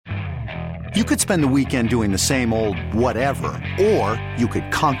You could spend the weekend doing the same old whatever, or you could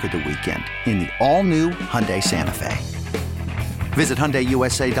conquer the weekend in the all-new Hyundai Santa Fe. Visit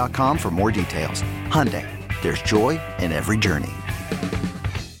HyundaiUSA.com for more details. Hyundai, there's joy in every journey.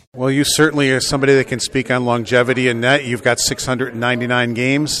 Well, you certainly are somebody that can speak on longevity in net. You've got 699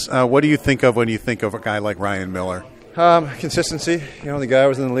 games. What do you think of when you think of a guy like Ryan Miller? Consistency. The guy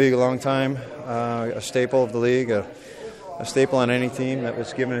was in the league a long time, a staple of the league, a staple on any team that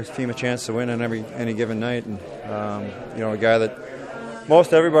was giving his team a chance to win on any given night, and a guy that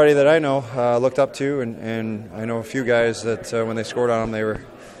most everybody that I know looked up to, and I know a few guys that when they scored on him, they were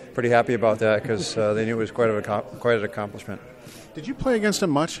pretty happy about that because they knew it was quite an accomplishment. Did you play against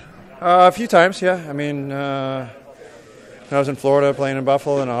him much? A few times, yeah. When I was in Florida playing in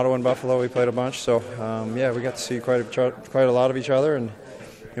Buffalo, and Ottawa and Buffalo, we played a bunch. So, we got to see quite a lot of each other, and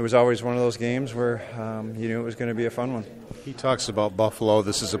it was always one of those games where you knew it was going to be a fun one. He talks about Buffalo.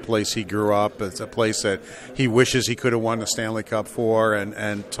 This is a place he grew up. It's a place that he wishes he could have won the Stanley Cup for,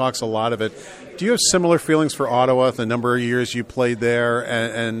 and talks a lot of it. Do you have similar feelings for Ottawa, the number of years you played there,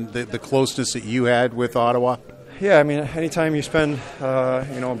 and the closeness that you had with Ottawa? Yeah, anytime you spend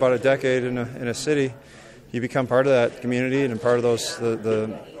about a decade in a city, you become part of that community and part of those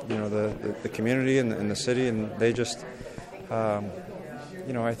the community and the city, and they just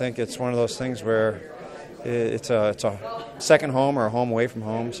I think it's one of those things where it's a second home or a home away from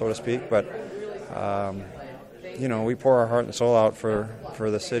home, so to speak. But we pour our heart and soul out for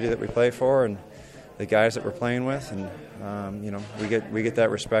the city that we play for and the guys that we're playing with, and we get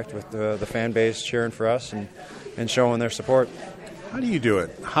that respect with the fan base cheering for us and showing their support. How do you do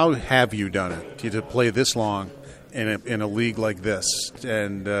it? How have you done it to play this long in a league like this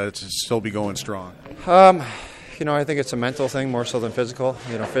and to still be going strong? I think it's a mental thing more so than physical.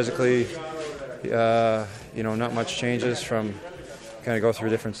 Physically, not much changes from kind of go through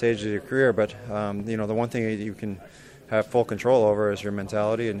different stages of your career. But, the one thing that you can have full control over is your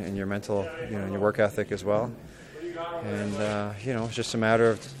mentality and your mental, and your work ethic as well. And, it's just a matter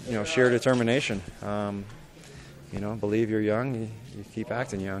of, sheer determination. Believe you're young, you keep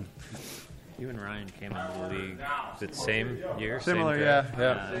acting young. You and Ryan came into the league, is it the same year? Similar, yeah.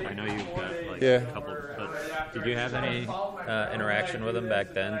 I know you've got a couple, but did you have any interaction with him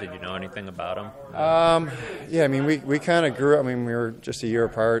back then? Did you know anything about him? We kind of grew up, we were just a year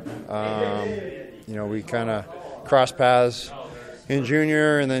apart. We kind of crossed paths in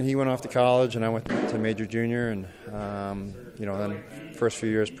junior, and then he went off to college, and I went to major junior, and, then first few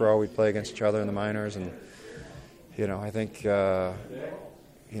years pro, we'd play against each other in the minors, and, I think...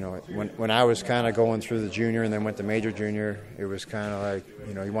 when I was kind of going through the junior and then went to major junior, it was kind of like,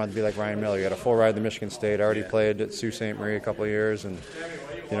 you wanted to be like Ryan Miller. You had a full ride to Michigan State, already played at Sault Ste. Marie a couple of years, and,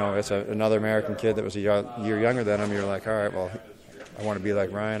 it's another American kid that was a year younger than him. You're like, all right, well, I want to be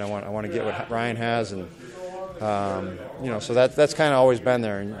like Ryan. I want to get what Ryan has, and, so that's kind of always been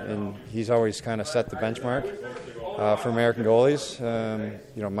there, and he's always kind of set the benchmark for American goalies,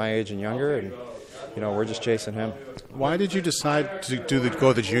 my age and younger, and, we're just chasing him. Why did you decide to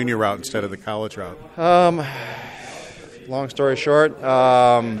go the junior route instead of the college route? Long story short,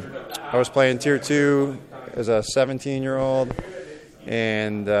 I was playing Tier 2 as a 17-year-old,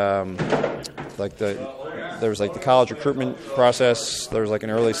 and there was the college recruitment process. There was an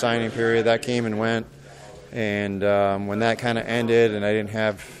early signing period that came and went, and when that kind of ended, and I didn't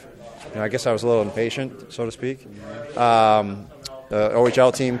have, I guess I was a little impatient, so to speak. The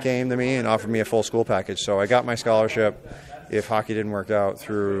OHL team came to me and offered me a full school package, so I got my scholarship if hockey didn't work out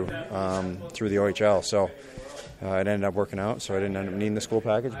through the OHL. So it ended up working out, so I didn't end up needing the school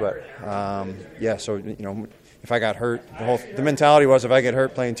package. But if I got hurt, the mentality was if I get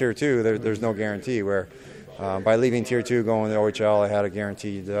hurt playing Tier 2, there's no guarantee. Where by leaving Tier 2, going to the OHL, I had a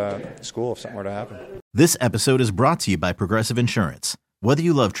guaranteed school if something were to happen. This episode is brought to you by Progressive Insurance. Whether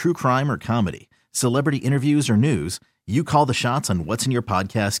you love true crime or comedy, celebrity interviews or news, you call the shots on what's in your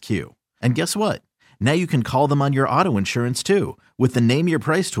podcast queue. And guess what? Now you can call them on your auto insurance too with the Name Your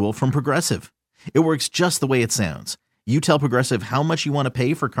Price tool from Progressive. It works just the way it sounds. You tell Progressive how much you want to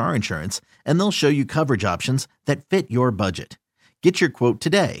pay for car insurance, and they'll show you coverage options that fit your budget. Get your quote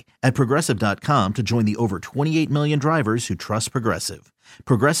today at Progressive.com to join the over 28 million drivers who trust Progressive.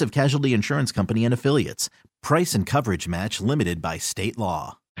 Progressive Casualty Insurance Company and Affiliates. Price and coverage match limited by state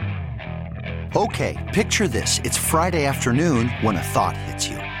law. Okay, picture this. It's Friday afternoon when a thought hits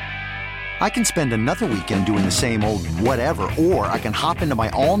you. I can spend another weekend doing the same old whatever, or I can hop into my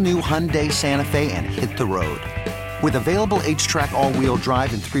all-new Hyundai Santa Fe and hit the road. With available H-Track all-wheel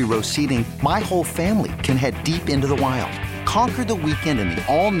drive and 3-row seating, my whole family can head deep into the wild. Conquer the weekend in the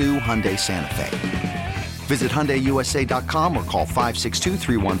all-new Hyundai Santa Fe. Visit HyundaiUSA.com or call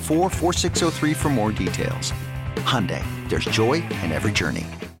 562-314-4603 for more details. Hyundai, there's joy in every journey.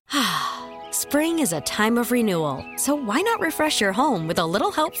 Spring is a time of renewal, so why not refresh your home with a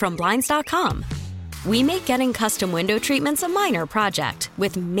little help from Blinds.com? We make getting custom window treatments a minor project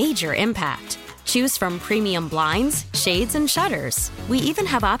with major impact. Choose from premium blinds, shades, and shutters. We even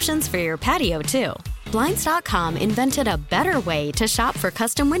have options for your patio, too. Blinds.com invented a better way to shop for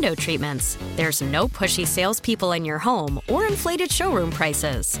custom window treatments. There's no pushy salespeople in your home or inflated showroom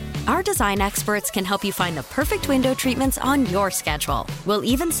prices. Our design experts can help you find the perfect window treatments on your schedule. We'll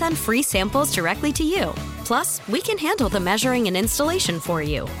even send free samples directly to you. Plus, we can handle the measuring and installation for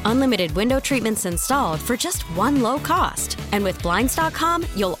you. Unlimited window treatments installed for just one low cost. And with Blinds.com,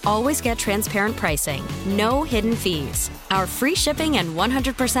 you'll always get transparent pricing. No hidden fees. Our free shipping and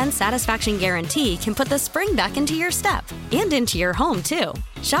 100% satisfaction guarantee can put the spring back into your step and into your home, too.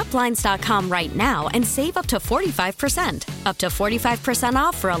 Shop Blinds.com right now and save up to 45%. Up to 45%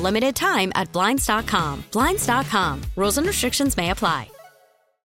 off for a limited time at Blinds.com. Blinds.com. Rules and restrictions may apply.